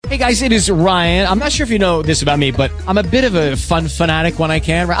Hey guys, it is Ryan. I'm not sure if you know this about me, but I'm a bit of a fun fanatic when I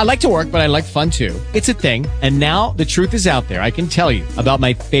can. I like to work, but I like fun too. It's a thing. And now the truth is out there. I can tell you about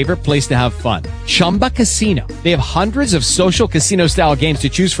my favorite place to have fun. Chumba Casino. They have hundreds of social casino style games to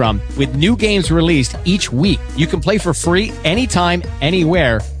choose from with new games released each week. You can play for free anytime,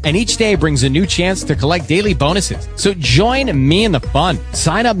 anywhere. And each day brings a new chance to collect daily bonuses. So join me in the fun.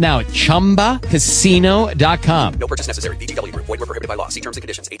 Sign up now at ChumbaCasino.com. No purchase necessary. VGW Group. Void where prohibited by law. See terms and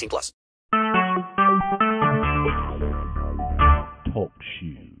conditions. 18+. Talk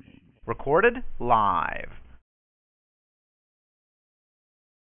shoes. Recorded live.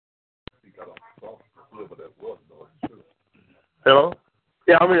 Hello?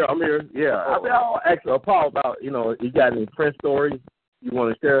 Yeah, I'm here. Yeah. I'll ask Paul about, you got any Prince stories you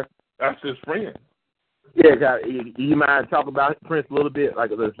want to share? That's his friend. Yeah, you mind talking about Prince a little bit? Like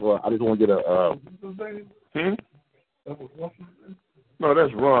this, I just want to get a. No,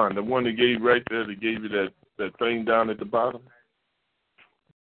 that's Ron, the one that gave right there. That gave you that thing down at the bottom.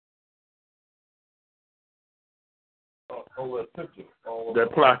 That picture.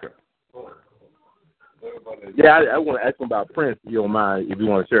 That placard. Yeah, I want to ask him about Prince. If you don't mind, if you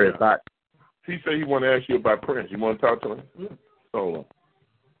want to share his thoughts. He said he want to ask you about Prince. You want to talk to him? Hold on.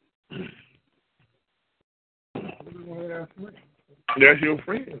 That's your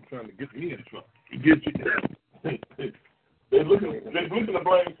friend trying to get me in trouble. Get you. They're looking to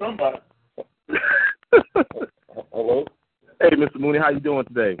blame somebody. Hello? Hey, Mr. Mooney, how you doing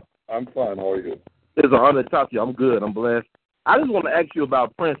today? I'm fine. How are you? It's an honor to talk to you. I'm good. I'm blessed. I just want to ask you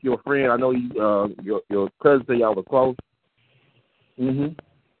about Prince, your friend. I know your cousin said y'all were close. And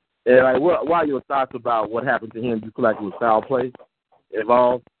what are your thoughts about what happened to him? Do you feel like it was foul play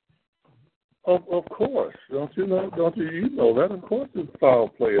involved? Of course. Don't you know that? Of course there's foul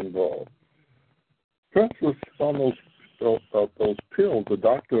play involved. Prince was on those pills, the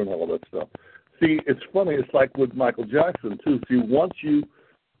doctor and all that stuff. See, it's funny. It's like with Michael Jackson, too. See, once you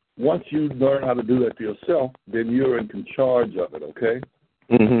learn how to do that to yourself, then you're in charge of it, okay?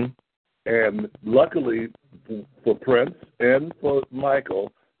 And luckily for Prince and for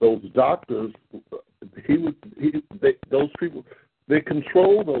Michael, those doctors, those people, they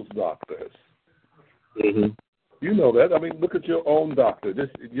control those doctors. You know that. I mean, look at your own doctor.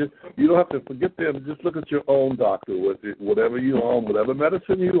 You don't have to forget them. Just look at your own doctor. Whatever you're on, whatever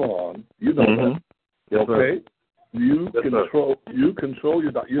medicine you're on, you know that. Yes, okay? You yes, control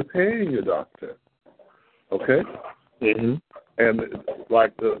your doctor. You're paying your doctor. Okay? And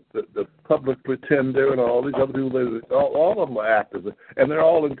like the public pretender and all these other people, all of them are actors, and they're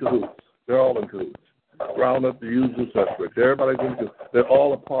all in cahoots. Round up the usual suspects. Everybody's in cahoots. They're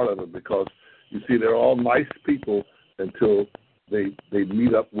all a part of it because, you see, they're all nice people until they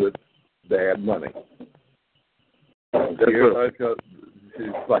meet up with bad money.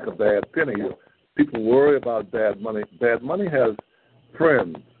 It's like a bad penny. People worry about bad money. Bad money has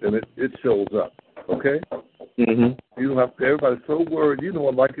friends, and it shows up. Okay. You don't have to, everybody's so worried.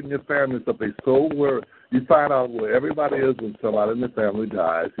 Like in your family and stuff, they're so worried. You find out where everybody is when somebody in the family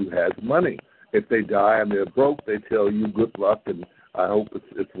dies who has money. If they die and they're broke, they tell you good luck and I hope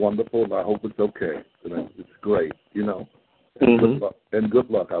it's wonderful and I hope it's okay. And it's great, And good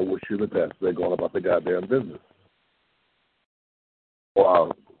luck. I wish you the best. They're going about the goddamn business.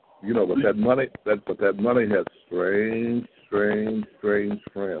 Wow. But that money has strange friends.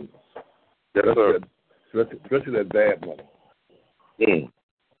 Especially that bad money. And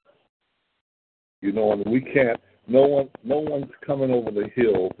we can't. No one's coming over the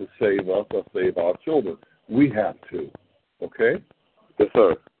hill to save us or save our children. We have to. Okay. Yes,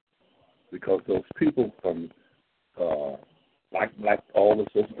 sir. Because those people from like all this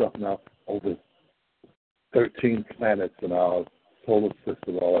other stuff now over 13 planets in our solar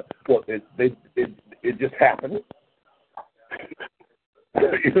system, all that. Well, it just happened.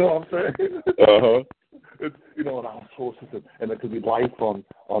 You know what I'm saying? It's, in our solar system, and there could be life on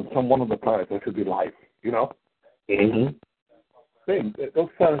some one of the planets. There could be life. Those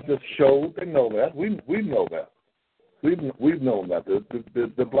planets just showed. They know that. We know that. We've known that.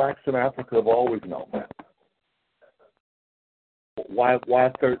 The blacks in Africa have always known that. Why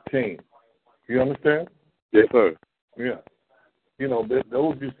 13? You understand? Yes, sir. Yeah.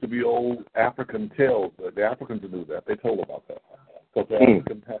 Those used to be old African tales. The Africans knew that. They told about that. Because the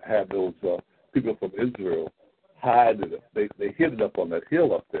Africans had those people from Israel hide it. They hid it up on that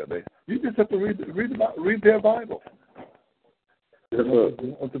hill up there. You just have to read their Bible. Yes, sir. If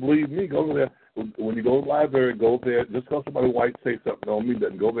you want to believe me, go there. When you go to the library, go there. Just because somebody white say something on me,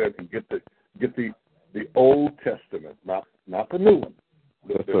 then go there and get the Old Testament, not the new one.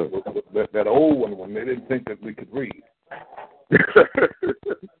 That old one when they didn't think that we could read.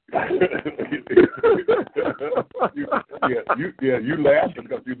 you laughing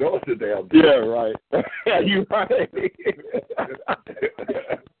because you know it's a damn. Yeah, right. You right.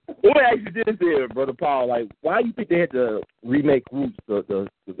 Let me ask you this here, Brother Paul. Like, why do you think they had to remake Roots, the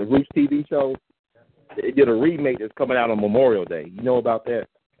Roots TV show? They did a remake that's coming out on Memorial Day. You know about that?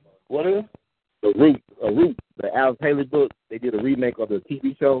 What is? The Roots, the A.L.L book. They did a remake of the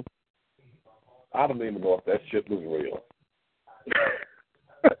TV show. I don't even know if that shit was real.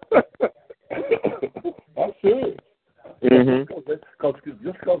 I'm serious.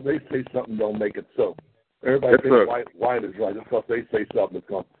 Just because they say something don't make it so. Everybody thinks white is right. Just because they say something is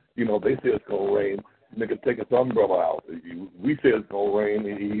going, they say it's going to rain. Nigga take his umbrella out. We say it's going to rain,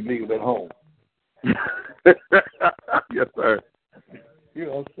 and he leaves it at home. Yes, sir.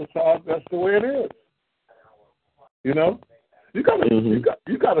 That's the way it is. You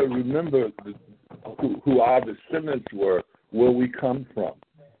gotta remember who our descendants were, where we come from.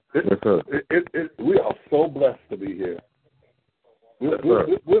 We are so blessed to be here. We're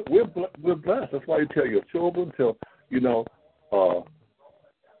blessed. That's why you tell your children to,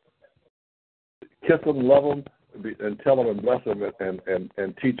 kiss them, love them, and tell them and bless them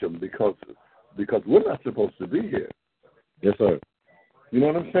and teach them because we're not supposed to be here. Yes, sir. You know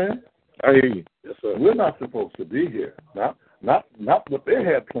what I'm saying? I hear you. Yes, sir. We're not supposed to be here. Not what they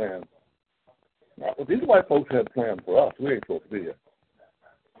had planned. Not what these white folks had planned for us. We ain't supposed to be here.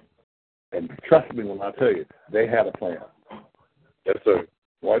 And trust me when I tell you, they had a plan. Yes, sir.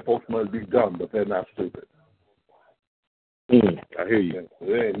 White folks must be dumb, but they're not stupid. I hear you.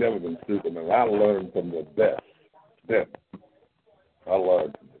 They ain't never been stupid, man. I learned from the best. Them. I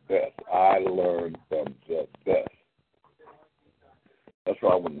learned from the best. That's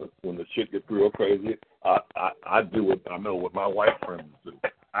why when the shit gets real crazy, I do what I know what my white friends do.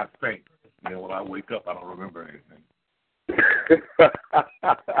 I think. When I wake up, I don't remember anything.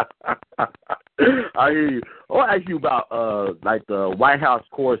 I hear you. I want to ask you about the White House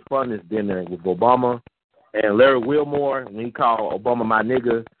Correspondents' Dinner with Obama and Larry Wilmore when he called Obama my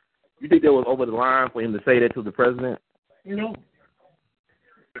nigga. You think that was over the line for him to say that to the president? Is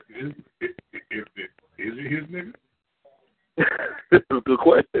it his nigga? That's a good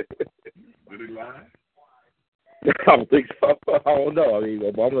question. Did he lie? I don't think so. I don't know. I mean,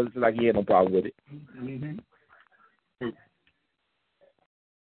 Obama looks like he had no problem with it. Mm-hmm.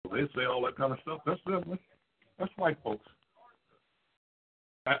 They say all that kind of stuff. That's white folks.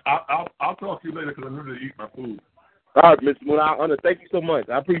 I'll talk to you later because I'm ready to eat my food. All right, Mr. Moon, thank you so much.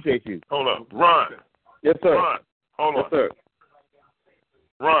 I appreciate you. Hold up. Ron. Yes, sir. Ron. Hold on. Yes, sir.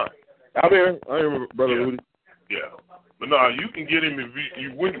 Ron. I'm here, Brother Rudy. Yeah. But no, you can get him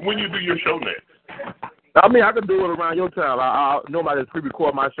when you do your show next. I mean, I can do it around your time. I nobody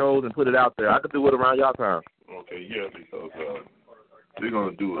pre-record my shows and put it out there. I can do it around your time. Okay, yeah, because they're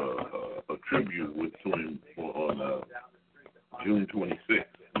gonna do a tribute to him on June 26th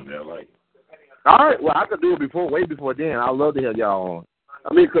in L.A. All right, well, I could do it way before then. I'd love to have y'all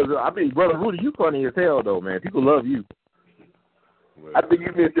on. Because Brother Rudy, you funny as hell though, man. People love you. Well, I think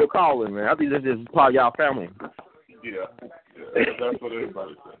you missed your calling, man. I think that's just part of y'all family. Yeah, that's what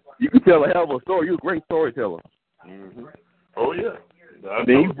everybody says. You can tell a hell of a story. You're a great storyteller. Mm-hmm. Oh, yeah.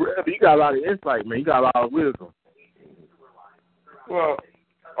 You got a lot of insight, man. You got a lot of wisdom. Well,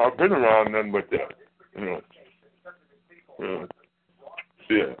 I've been around nothing but that.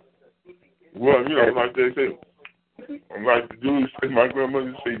 Yeah. Well, like they say, like the dudes, my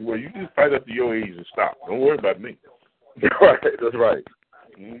grandmother say, well, you just fight up to your age and stop. Don't worry about me. Right, that's right.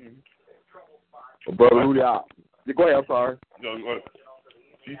 Mm-hmm. Brother Rudy, go ahead. I'm sorry. No,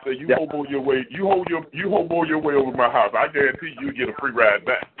 she said you hobo your way. You hobo your way over my house. I guarantee you get a free ride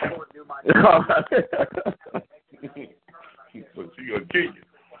back. So she gonna kill you.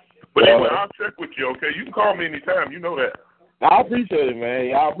 But anyway, I'll check with you. Okay, you can call me anytime. You know that. I appreciate it,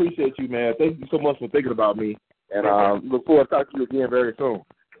 man. I appreciate you, man. Thank you so much for thinking about me, and look forward to talking to you again very soon.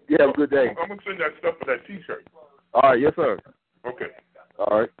 You have a good day. I'm gonna send that stuff for that T-shirt. All right, yes, sir. Okay.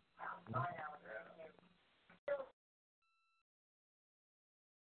 All right.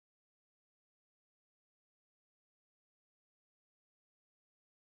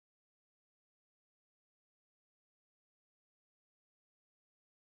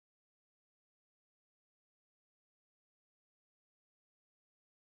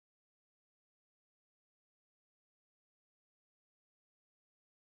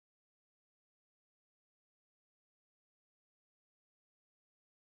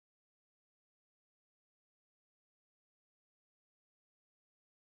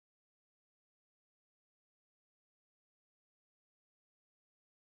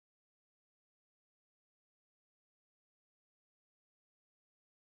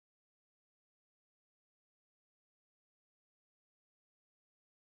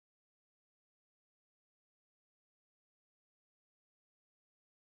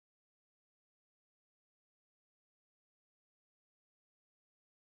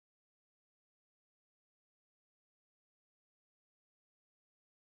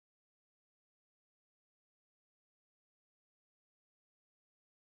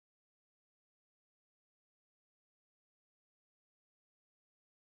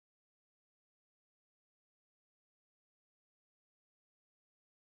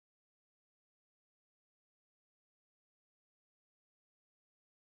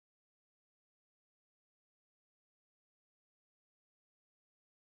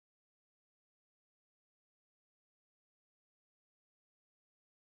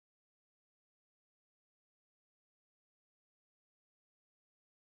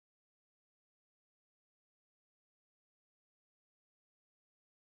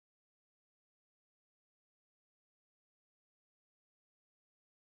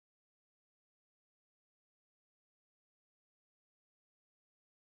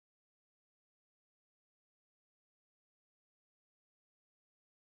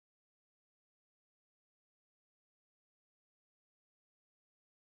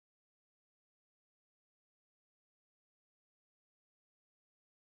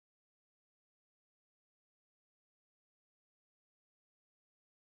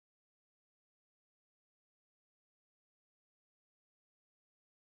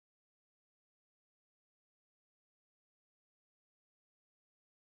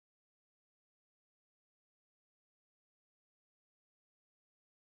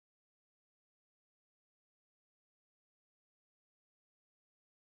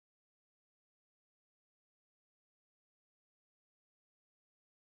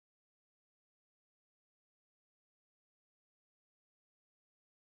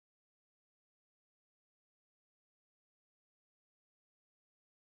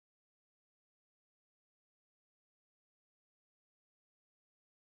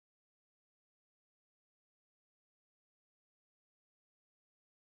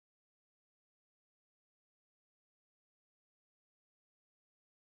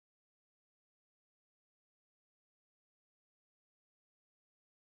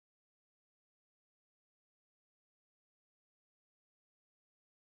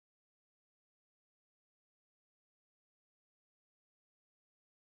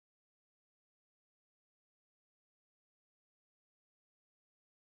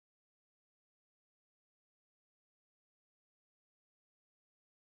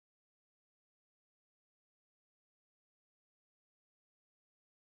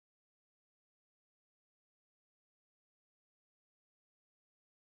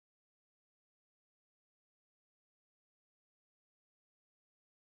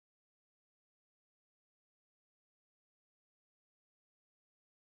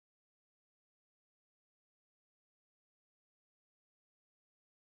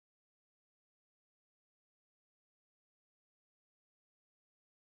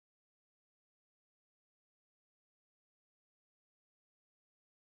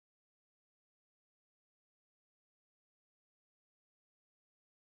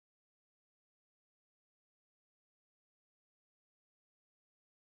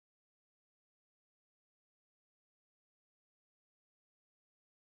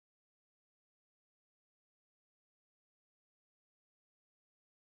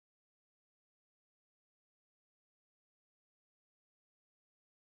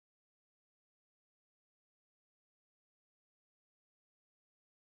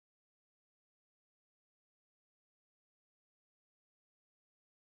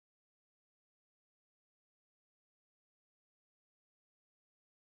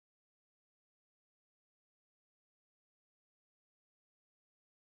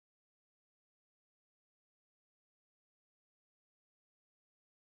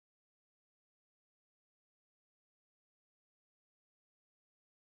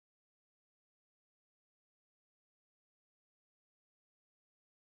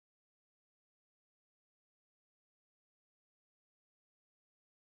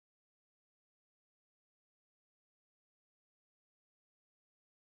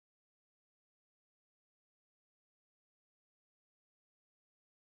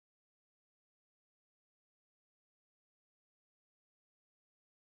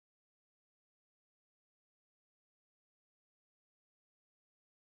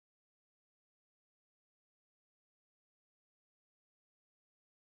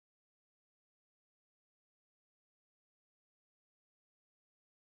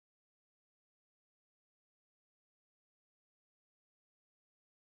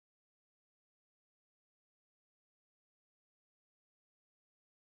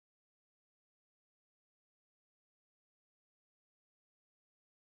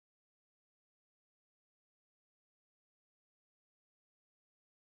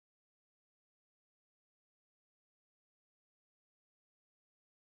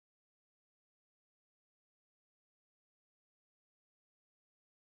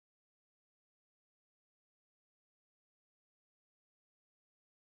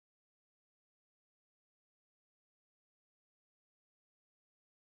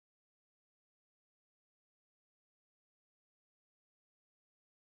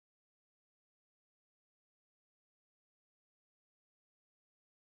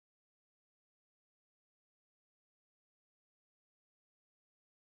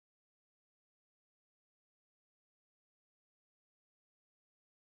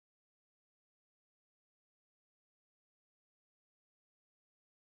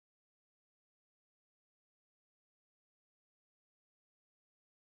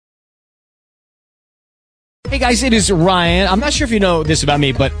 Hey guys, it is Ryan. I'm not sure if you know this about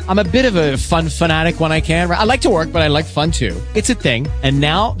me, but I'm a bit of a fun fanatic when I can. I like to work, but I like fun too. It's a thing. And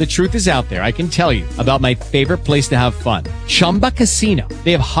now the truth is out there. I can tell you about my favorite place to have fun. Chumba Casino.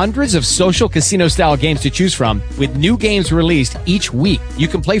 They have hundreds of social casino style games to choose from with new games released each week. You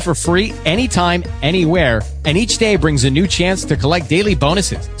can play for free anytime, anywhere. And each day brings a new chance to collect daily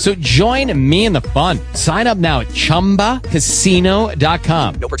bonuses. So join me in the fun. Sign up now at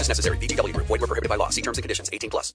ChumbaCasino.com. No purchase necessary. VGW Group. Void where prohibited by law. See terms and conditions. 18+.